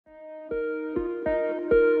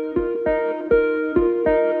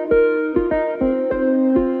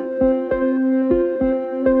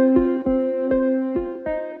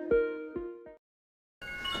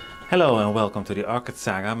Hello and welcome to the Orchid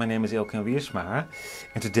Saga. My name is ELHO Brussel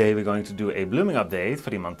and today we're going to do a blooming update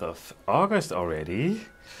for the month of August already.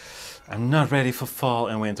 I'm not ready for fall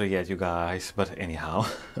and winter yet, you guys, but anyhow,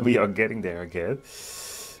 we are getting there again.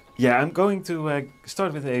 Yeah, I'm going to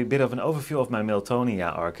start with a bit of an overview of my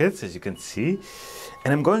Miltonia orchids, as you can see.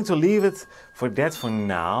 And I'm going to leave it for that for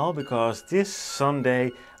now, because this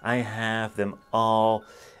Sunday I have them all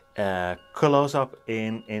close up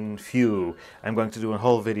in view. I'm going to do a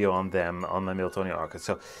whole video on them, on my Miltonia orchids,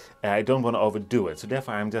 so I don't want to overdo it. So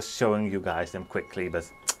therefore I'm just showing you guys them quickly,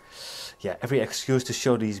 but yeah, every excuse to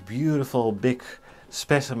show these beautiful big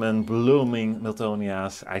specimen blooming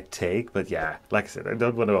Miltonias I take, but yeah, like I said, I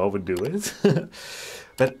don't want to overdo it.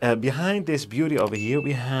 But behind this beauty over here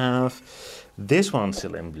we have this one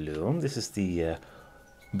still in bloom. This is the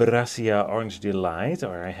Brassia Orange Delight,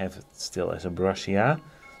 or I have it still as a Brassia.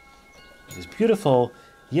 These beautiful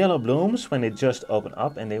yellow blooms when they just open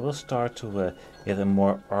up, and they will start to get a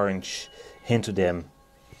more orange hint to them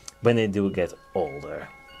when they do get older.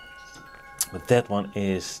 But that one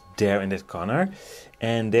is there in that corner,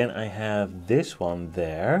 and then I have this one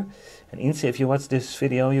there. And Inse, if you watch this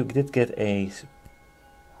video, you did get a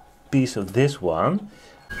piece of this one.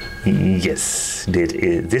 Yes,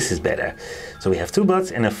 this is better. So we have two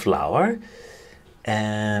buds and a flower,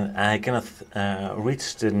 and I cannot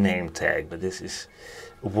reach the name tag, but this is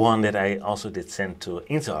one that I also did send to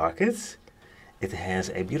Inse Orchids. It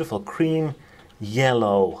has a beautiful cream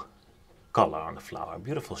yellow color on the flower,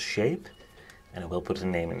 beautiful shape. And I will put the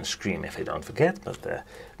name in the screen if I don't forget, but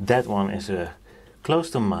that one is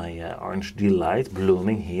close to my Orange Delight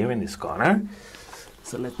blooming here in this corner.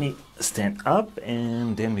 So let me stand up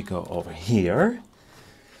and then we go over here.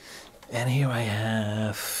 And here I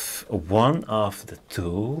have one of the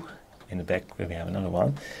two. In the back we have another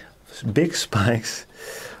one. Big spikes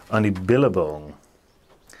on the billabong.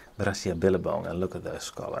 Brassia billabong, and look at those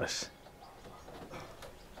colors.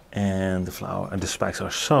 And the flower and the spikes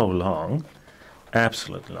are so long.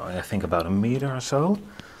 Absolutely long, I think about 1 meter or so.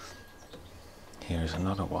 Here's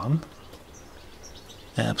another one.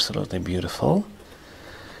 Absolutely beautiful.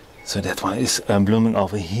 So that one is blooming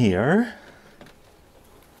over here.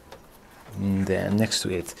 And then next to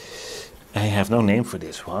it, I have no name for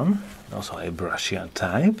this one. Also a Brassia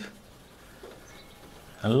type.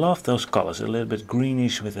 I love those colors, a little bit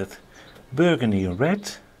greenish with it burgundy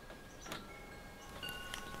red.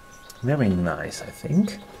 Very nice, I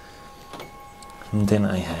think. And then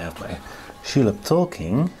I have my Tulip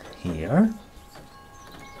Talking here.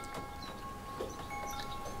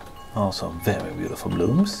 Also very beautiful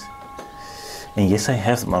blooms. And yes, I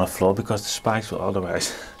have them on the floor because the spikes will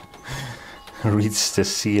otherwise reach the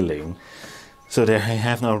ceiling. So there I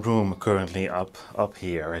have no room currently up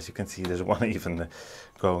here. As you can see, there's one even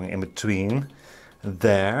going in between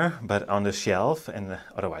there, but on the shelf, and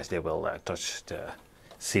otherwise they will touch the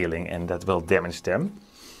ceiling and that will damage them.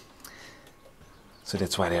 So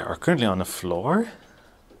that's why they are currently on the floor.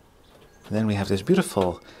 Then we have this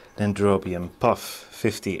beautiful Dendrobium Puff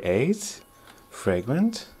 58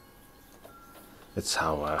 fragrant. That's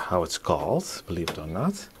how it's called, believe it or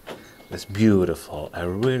not. It's beautiful. I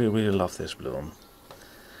really love this bloom.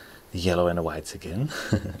 The yellow and the whites again.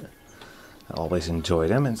 I always enjoy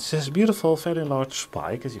them. And it's just beautiful, very large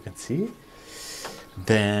spike, as you can see.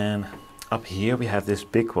 Then up here we have this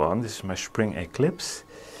big one. This is my Spring Eclipse.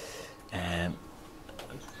 And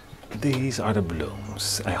these are the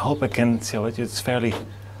blooms. I hope I can show it. It's fairly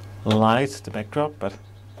light, the backdrop, but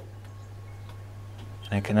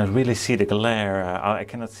I cannot really see the glare. I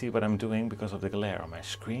cannot see what I'm doing because of the glare on my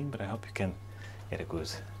screen, but I hope you can get a good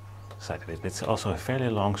sight of it. It's also a fairly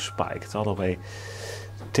long spike. It's all the way,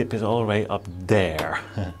 the tip is all the way up there.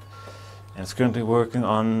 And it's currently working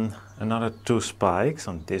on another 2 spikes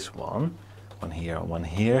on this one. One here and one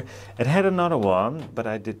here. It had another one, but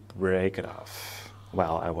I did break it off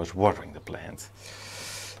while I was watering the plant.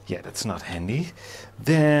 Yeah, that's not handy.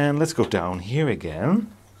 Then let's go down here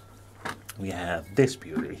again. We have this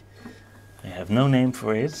beauty. I have no name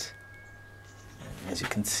for it. And as you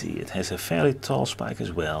can see, it has a fairly tall spike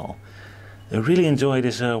as well. They really enjoy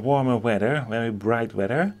this warmer weather, very bright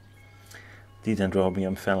weather. The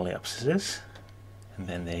Dendrobium phalaenopsis. And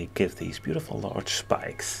then they give these beautiful large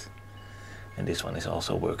spikes. And this one is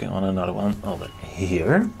also working on another one over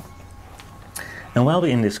here. And while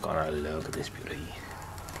we're in this corner, look at this beauty.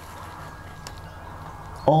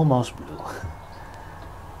 Almost blue.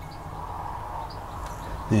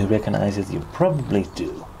 Do you recognize it? You probably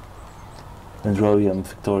do. Dendrobium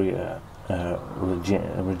Victoria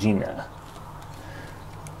Regina.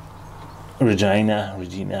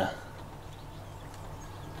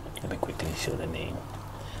 Let me quickly show the name.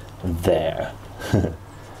 there.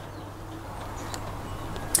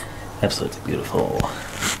 Absolutely beautiful.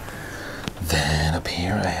 Then up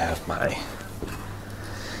here I have my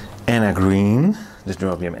Anna Green, the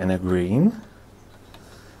Dendrobium Anna Green.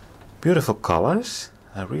 Beautiful colors.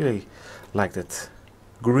 I really like that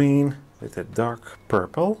green with that dark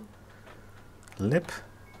purple lip.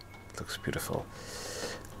 It looks beautiful.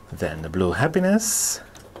 Then the Blue Happiness.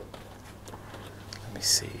 Let me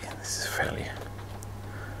see, this is fairly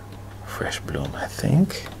fresh bloom, I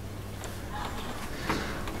think.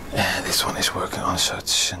 And this one is working on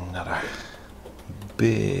such another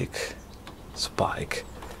big spike.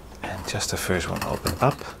 And just the first one opened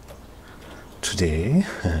up today.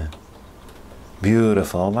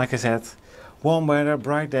 Beautiful, like I said, warm weather,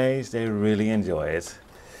 bright days, they really enjoy it.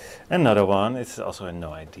 Another one, it's also a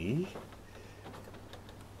no ID.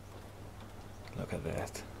 Look at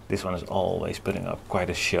that. This one is always putting up quite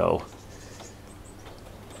a show.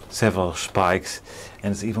 Several spikes,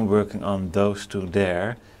 and it's even working on those two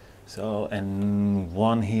there. So, and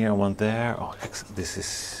one here, one there. Oh, this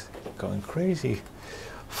is going crazy.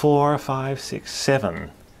 4, 5, 6,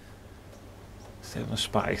 7. 7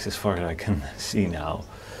 spikes as far as I can see now.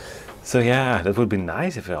 So yeah, that would be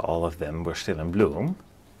nice if all of them were still in bloom.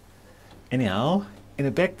 Anyhow, in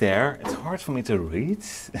the back there, it's hard for me to read.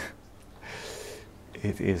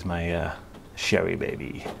 It is my cherry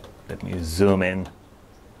baby. Let me zoom in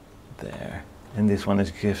there. And this one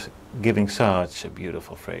is giving such a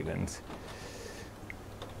beautiful fragrance.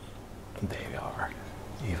 There we are.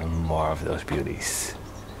 Even more of those beauties.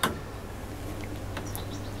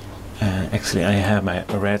 Actually, I have my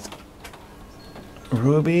red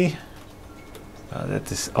ruby. That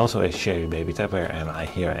is also a cherry baby type. Where am I?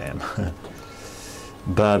 Here I am.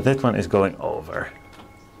 But that one is going over.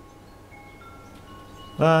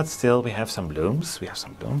 But still, we have some blooms.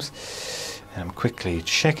 And I'm quickly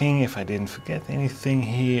checking if I didn't forget anything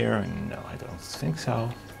here. No, I don't think so.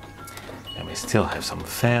 And we still have some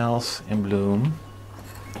phals in bloom.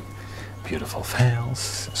 Beautiful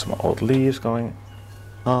phals. Some old leaves going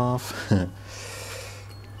off.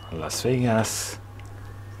 Las Vegas.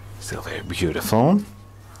 Still very beautiful.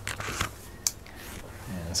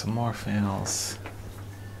 And some more phals.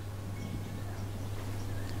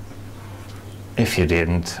 If you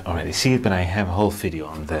didn't already see it, but I have a whole video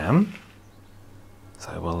on them.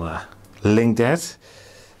 So I will link that.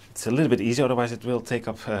 It's a little bit easier, otherwise it will take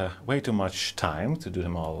up way too much time to do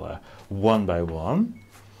them all one by one.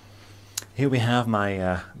 Here we have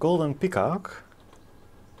my golden peacock.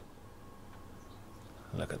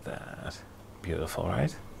 Look at that. Beautiful,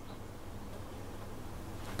 right?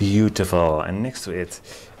 Beautiful. And next to it,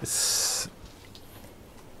 it's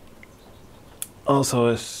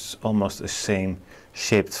also almost the same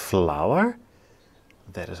shaped flower.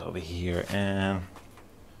 That is over here, and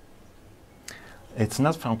it's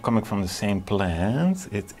not coming from the same plant.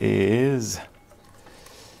 It is,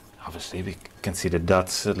 obviously we can see the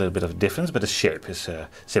dots, a little bit of difference, but the shape is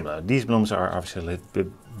similar. These blooms are obviously a little bit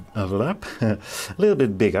overlap, a little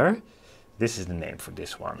bit bigger. This is the name for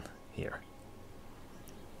this one here.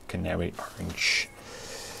 Canary orange.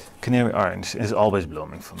 Canary orange is always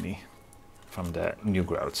blooming for me from the new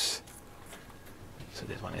growths. So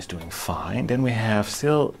this one is doing fine. Then we have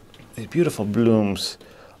still these beautiful blooms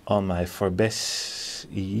on my Forbesii.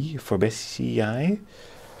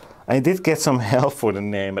 I did get some help for the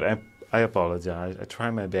name, but I apologize. I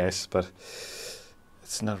try my best, but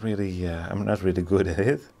it's not really, I'm not really good at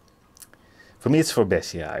it. For me, it's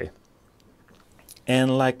Forbesii.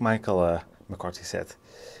 And like Michael McCarthy said,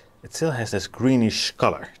 it still has this greenish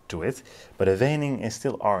color to it, but the veining is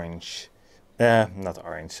still orange. Not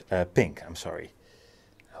orange, pink, I'm sorry.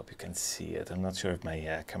 I hope you can see it. I'm not sure if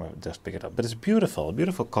my camera does pick it up, but it's beautiful,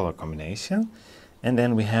 beautiful color combination. And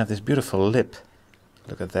then we have this beautiful lip.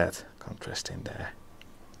 Look at that contrast in there.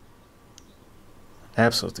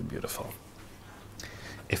 Absolutely beautiful.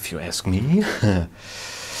 If you ask me.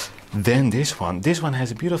 Then this one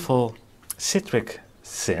has a beautiful citric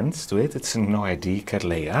scent to it. It's a no ID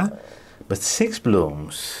Cattleya, but 6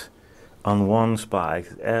 blooms on one spike.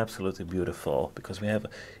 Absolutely beautiful, because we have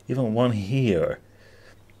even one here.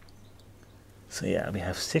 So yeah, we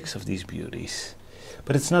have 6 of these beauties,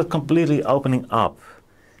 but it's not completely opening up,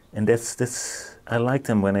 and that's I like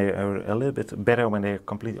them when they are a little bit better when they're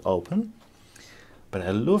completely open. But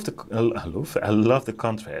I love the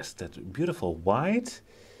contrast, that beautiful white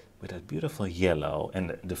with that beautiful yellow,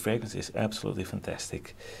 and the fragrance is absolutely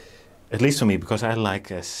fantastic. At least for me, because I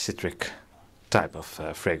like a citric type of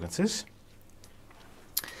fragrances.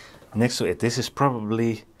 Next to it, this is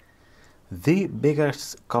probably the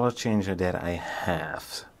biggest color changer that I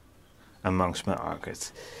have amongst my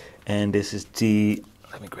orchids. And this is the,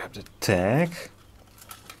 let me grab the tag,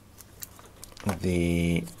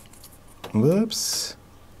 the, whoops,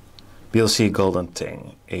 BLC Golden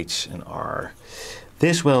Ting H and R.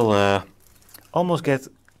 This will almost get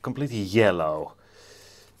completely yellow,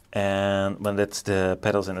 and when that's the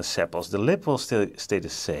petals and the sepals. The lip will still stay the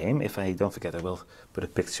same. If I don't forget, I will put a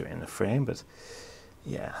picture in the frame, but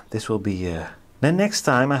yeah, this will be, then next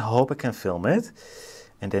time I hope I can film it,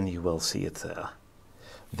 and then you will see it,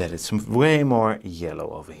 that it's way more yellow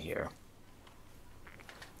over here.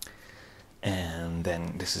 And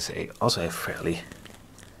then this is also a fairly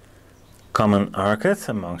common orchid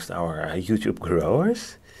amongst our YouTube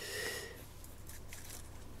growers.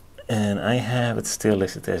 And I have it still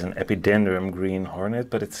listed as an epidendrum green hornet,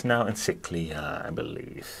 but it's now encyclia, I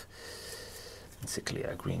believe.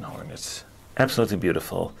 Encyclia green hornets. Absolutely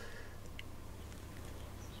beautiful.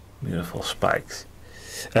 Beautiful spikes.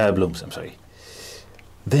 Blooms, I'm sorry.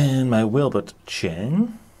 Then my Wilbert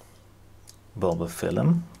Chen.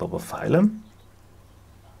 Bulbophyllum.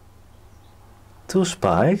 2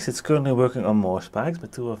 spikes. It's currently working on more spikes,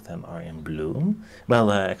 but 2 of them are in bloom. Well,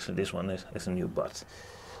 actually this one is a new bud.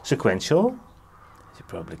 Sequential, as you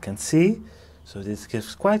probably can see. So this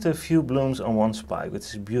gives quite a few blooms on one spike, which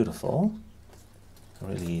is beautiful. I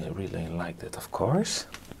really like that, of course.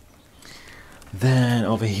 Then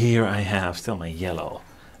over here I have still my yellow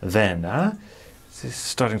Vanda. This is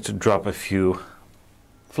starting to drop a few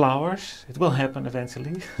flowers. It will happen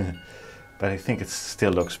eventually, but I think it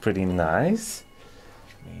still looks pretty nice.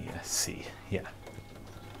 Let me see, yeah.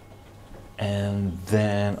 And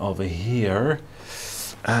then over here,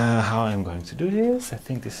 how I'm going to do this, I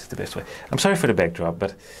think this is the best way. I'm sorry for the backdrop,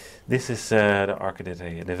 but this is the orchid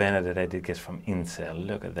the Vanda that I did get from Incel.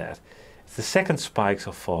 Look at that. It's the second spike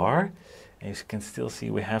so far. As you can still see,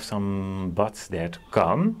 we have some buds there to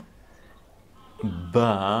come,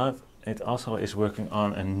 but it also is working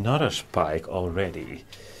on another spike already.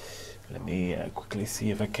 Let me quickly see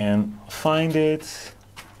if I can find it.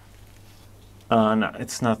 No,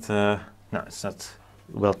 it's not. No, it's not.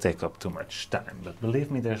 Will take up too much time, but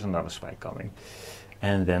believe me, there's another spike coming,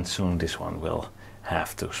 and then soon this one will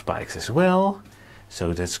have 2 spikes as well.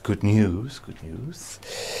 So that's good news. Good news.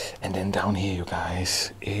 And then down here, you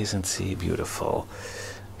guys, isn't she beautiful?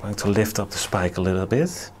 I'm going to lift up the spike a little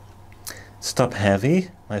bit. Stop heavy,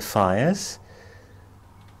 my fires.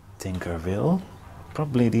 Tinkerville.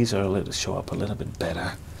 Probably these are show up a little bit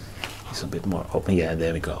better. It's a bit more open. Yeah,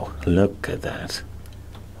 there we go. Look at that.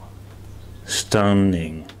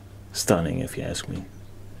 Stunning. Stunning, if you ask me.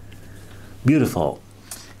 Beautiful.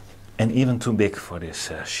 And even too big for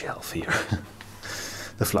this shelf here.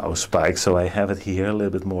 The flower spike. So I have it here a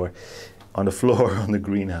little bit more on the floor on the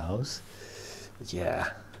greenhouse. But yeah.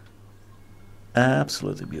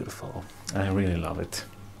 Absolutely beautiful. I really love it.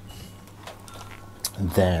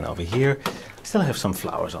 And then over here, I still have some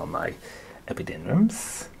flowers on my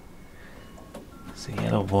epidendrums. It's a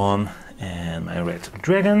yellow one and my red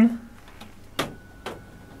dragon.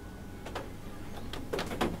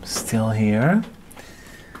 Still here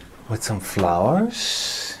with some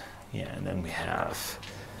flowers. Yeah, and then we have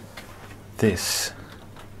this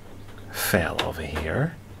phal over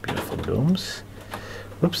here. Beautiful blooms.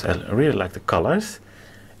 Oops, I really like the colors.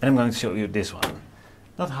 And I'm going to show you this one.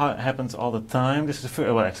 Not how it happens all the time. This is the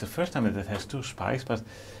first, well, actually the first time that it has 2 spikes, but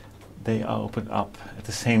they open up at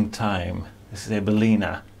the same time. This is a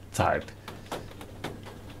Bellina type.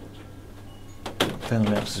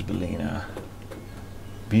 Phalaenopsis Bellina.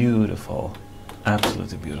 Beautiful.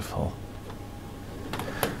 Absolutely beautiful.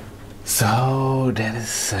 So that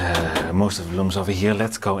is most of the blooms over here.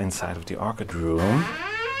 Let's go inside of the orchid room.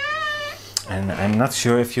 And I'm not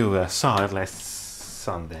sure if you saw it last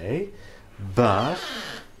Sunday, but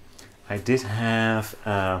I did have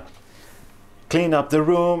cleaned up the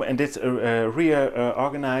room and did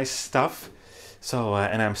reorganize stuff. So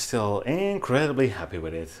and I'm still incredibly happy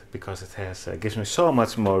with it because it has gives me so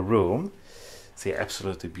much more room. See,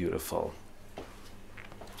 absolutely beautiful.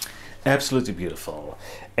 Absolutely beautiful.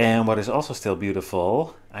 And what is also still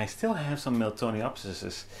beautiful, I still have some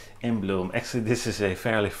Miltoniopsises in bloom. Actually, this is a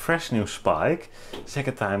fairly fresh new spike.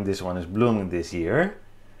 Second time this one is blooming this year.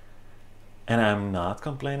 And I'm not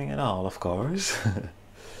complaining at all, of course.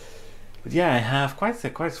 But yeah, I have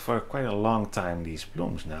for quite a long time these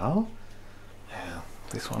blooms now. Yeah,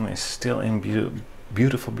 this one is still in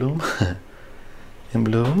beautiful bloom. In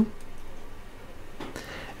bloom.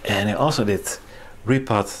 And I also did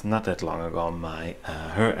repot not that long ago my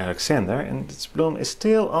Her Alexander, and its bloom is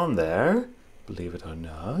still on there, believe it or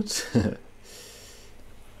not.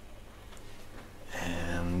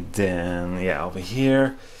 And then yeah, over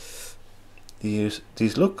here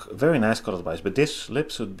these look very nice color wise, but this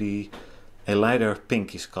lip should be a lighter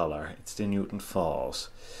pinkish color. It's the Newton Falls.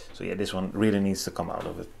 So yeah, this one really needs to come out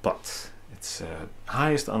of it, but it's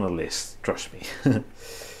highest on the list, trust me.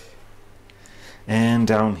 And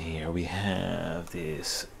down here we have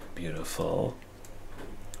this beautiful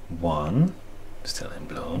one, still in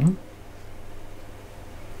bloom.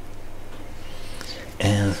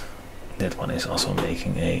 And that one is also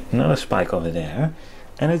making another spike over there.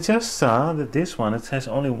 And I just saw that this one, it has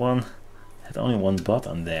only one bud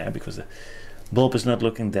on there because the bulb is not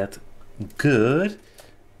looking that good,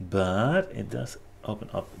 but it does open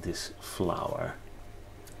up this flower,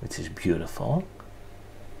 which is beautiful.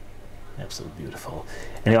 Absolutely beautiful.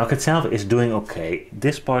 And the orchid itself is doing okay.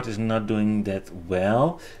 This part is not doing that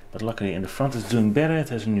well, but luckily in the front it's doing better. It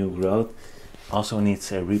has a new growth. Also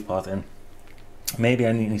needs a repot, and maybe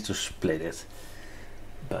I need to split it.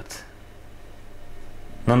 But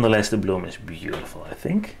nonetheless, the bloom is beautiful, I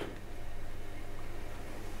think.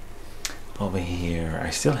 Over here I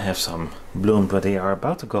still have some bloom, but they are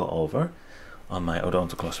about to go over on my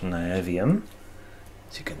Odontoclasm naevium,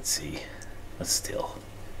 as you can see, but still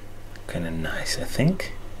kind of nice, I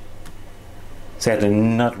think. Sadly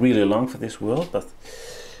not really long for this world, but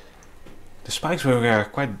the spikes were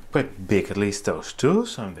quite big, at least those two,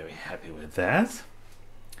 so I'm very happy with that.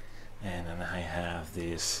 And then I have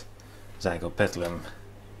this Zygopetalum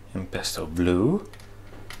in Pesto Blue,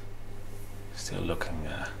 still looking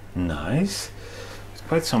nice, with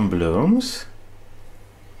quite some blooms.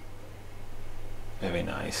 Very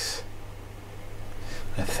nice.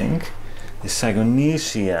 I think the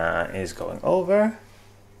Sagonesia is going over.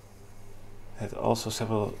 Had also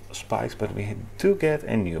several spikes, but we do get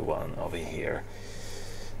a new one over here.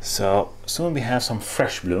 So soon we have some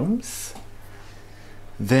fresh blooms.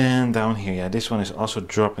 Then down here, yeah, this one is also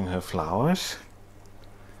dropping her flowers.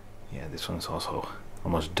 Yeah, this one is also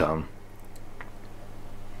almost done.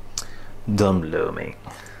 Done blooming.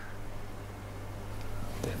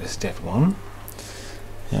 That is that one.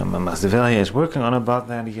 Yeah, my Masdevellia is working on about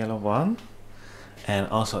that, the yellow one. And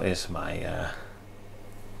also is my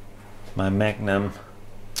my Magnum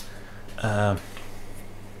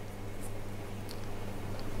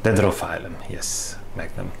Dendrophyllum, yes,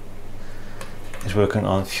 Magnum is working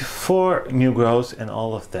on 4 new growths, and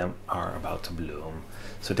all of them are about to bloom.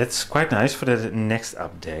 So that's quite nice for the next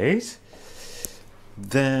update.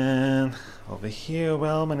 Then over here,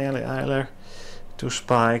 well, Manelli Eiler, 2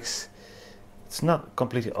 spikes. It's not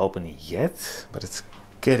completely open yet, but it's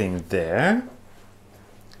getting there.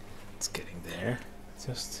 It's getting there,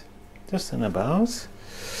 just and about.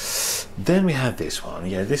 Then we have this one.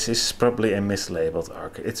 Yeah, this is probably a mislabeled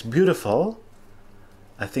orchid. It's beautiful.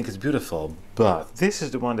 I think it's beautiful, but this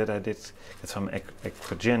is the one that I did get from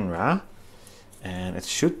Equagenra, and it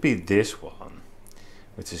should be this one,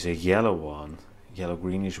 which is a yellow one, yellow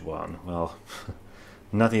greenish one. Well,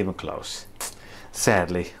 not even close,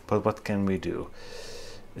 sadly, but what can we do?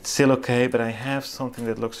 It's still okay, but I have something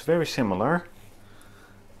that looks very similar.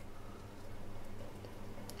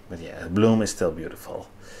 But yeah, the bloom is still beautiful.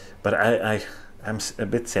 But I'm a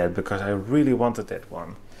bit sad because I really wanted that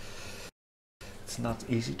one. It's not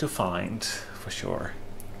easy to find, for sure.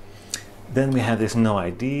 Then we have this No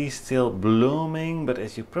ID still blooming, but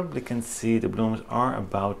as you probably can see, the blooms are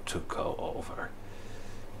about to go over.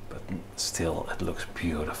 But still, it looks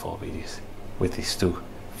beautiful with these 2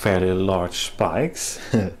 fairly large spikes.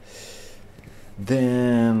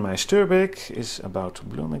 Then my Sturbic is about to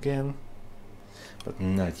bloom again, but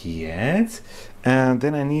not yet. And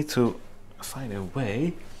then I need to find a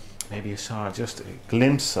way. Maybe you saw just a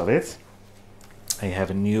glimpse of it. I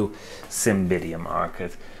have a new Cymbidium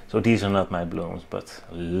orchid. So these are not my blooms, but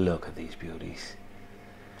look at these beauties.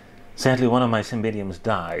 Sadly, one of my Cymbidiums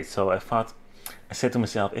died, so I said to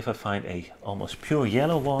myself, if I find a almost pure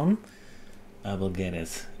yellow one, I will get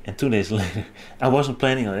it. And 2 days later, I wasn't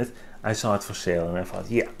planning on it, I saw it for sale, and I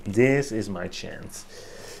thought, yeah, this is my chance.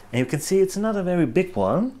 And you can see it's not a very big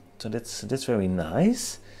one, so that's very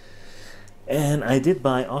nice. And I did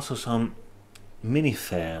buy also some mini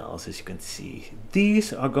files, as you can see.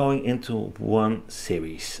 These are going into one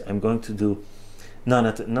series. I'm going to do, no,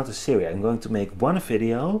 not a series. I'm going to make one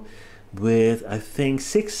video with, I think,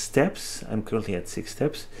 6 steps. I'm currently at 6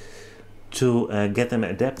 steps to get them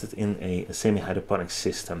adapted in a semi-hydroponic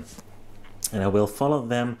system. And I will follow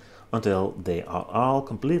them until they are all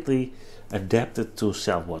completely adapted to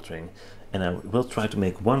self-watering. And I will try to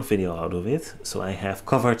make one video out of it, so I have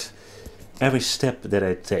covered every step that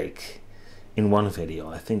I take in one video.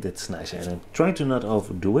 I think that's nice, and I'm trying to not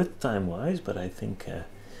overdo it time-wise, but I think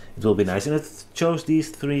it will be nice. And I chose these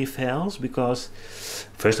 3 phals because,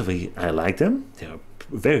 first of all, I like them. They are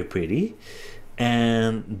very pretty,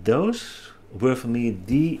 and those were for me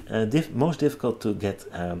the most difficult to get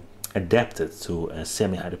adapted to a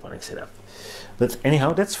semi-hydroponic setup. But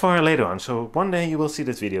anyhow, that's for later on. So one day you will see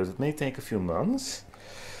this video. It may take a few months,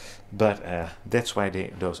 but that's why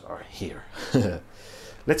those are here.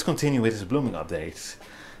 Let's continue with this blooming update.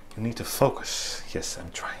 You need to focus. Yes,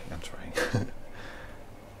 I'm trying.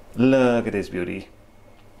 Look at this beauty.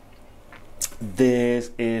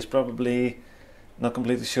 This is probably, not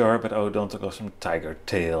completely sure, but odontoglossum some tiger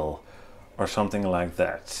tail or something like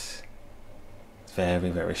that. Very,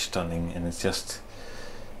 very stunning, and it's just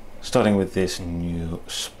starting with this new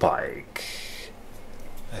spike.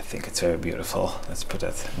 I think it's very beautiful. Let's put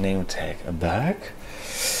that name tag back.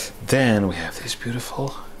 Then we have this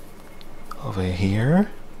beautiful over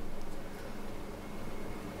here.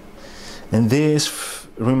 And this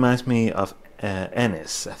reminds me of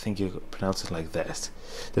anise. I think you pronounce it like that.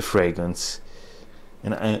 The fragrance.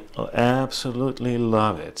 And I absolutely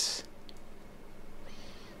love it.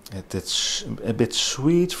 It's a bit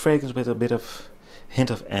sweet fragrance with a bit of hint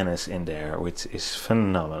of anise in there, which is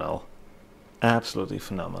phenomenal. Absolutely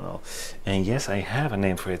phenomenal. And yes, I have a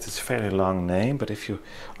name for it. It's a very long name, but if you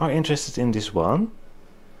are interested in this one,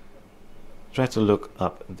 try to look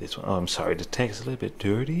up this one. Oh, I'm sorry, the tag is a little bit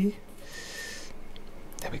dirty.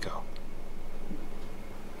 There we go.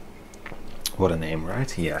 What a name,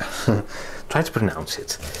 right? Yeah. Try to pronounce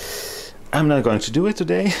it. I'm not going to do it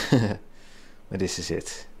today, but this is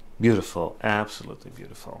it. Beautiful, absolutely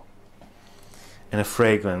beautiful. And the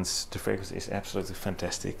fragrance is absolutely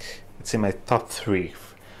fantastic. It's in my top 3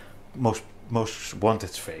 most wanted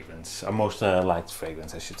fragrance, or most liked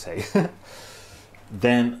fragrance, I should say.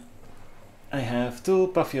 Then I have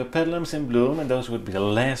 2 Paphiopedilums in bloom, and those would be the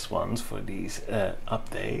last ones for these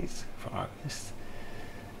updates for August.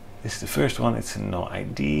 This is the first one. It's a no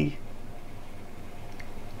ID.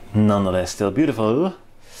 Nonetheless, still beautiful.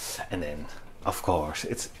 And then, of course,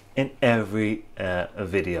 it's in every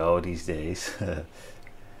video these days.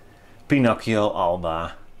 Pinocchio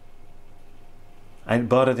alba. I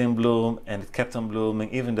bought it in bloom and it kept on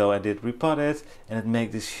blooming, even though I did repot it, and it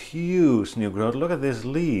made this huge new growth. Look at this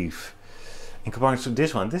leaf. In comparison to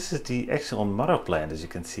this one, this is the actual mother plant, as you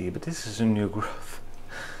can see, but this is a new growth.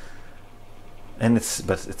 And it's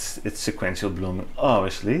sequential blooming,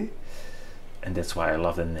 obviously, and that's why I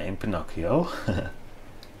love the name Pinocchio.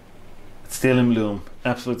 It's still in bloom.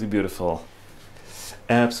 Absolutely beautiful.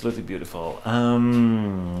 Absolutely beautiful.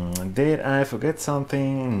 Did I forget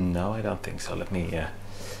something? No, I don't think so. Let me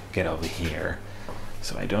get over here,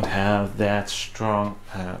 so I don't have that strong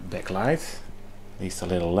backlight, at least a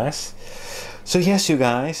little less. So yes, you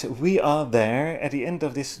guys, we are there at the end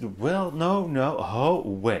of this. Well, no, oh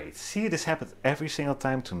wait, see, this happens every single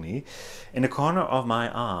time to me. In the corner of my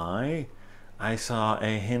eye I saw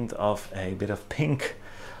a hint of a bit of pink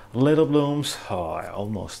little blooms. Oh, I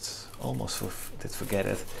almost did forget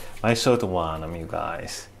it. My Sotowanum, you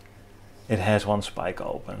guys, it has 1 spike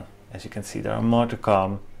open. As you can see, there are more to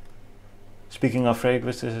come. Speaking of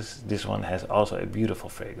fragrances, this one has also a beautiful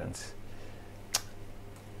fragrance.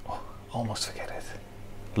 Almost forget it.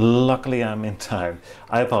 Luckily I'm in time.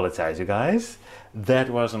 I apologize, you guys. That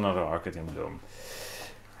was another orchid in bloom.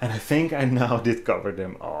 And I think I now did cover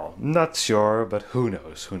them all. Not sure, but who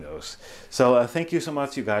knows. So thank you so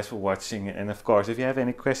much, you guys, for watching. And of course, if you have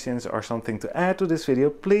any questions or something to add to this video,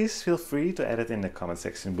 please feel free to add it in the comment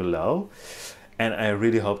section below. And I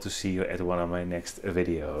really hope to see you at one of my next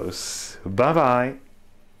videos. Bye bye.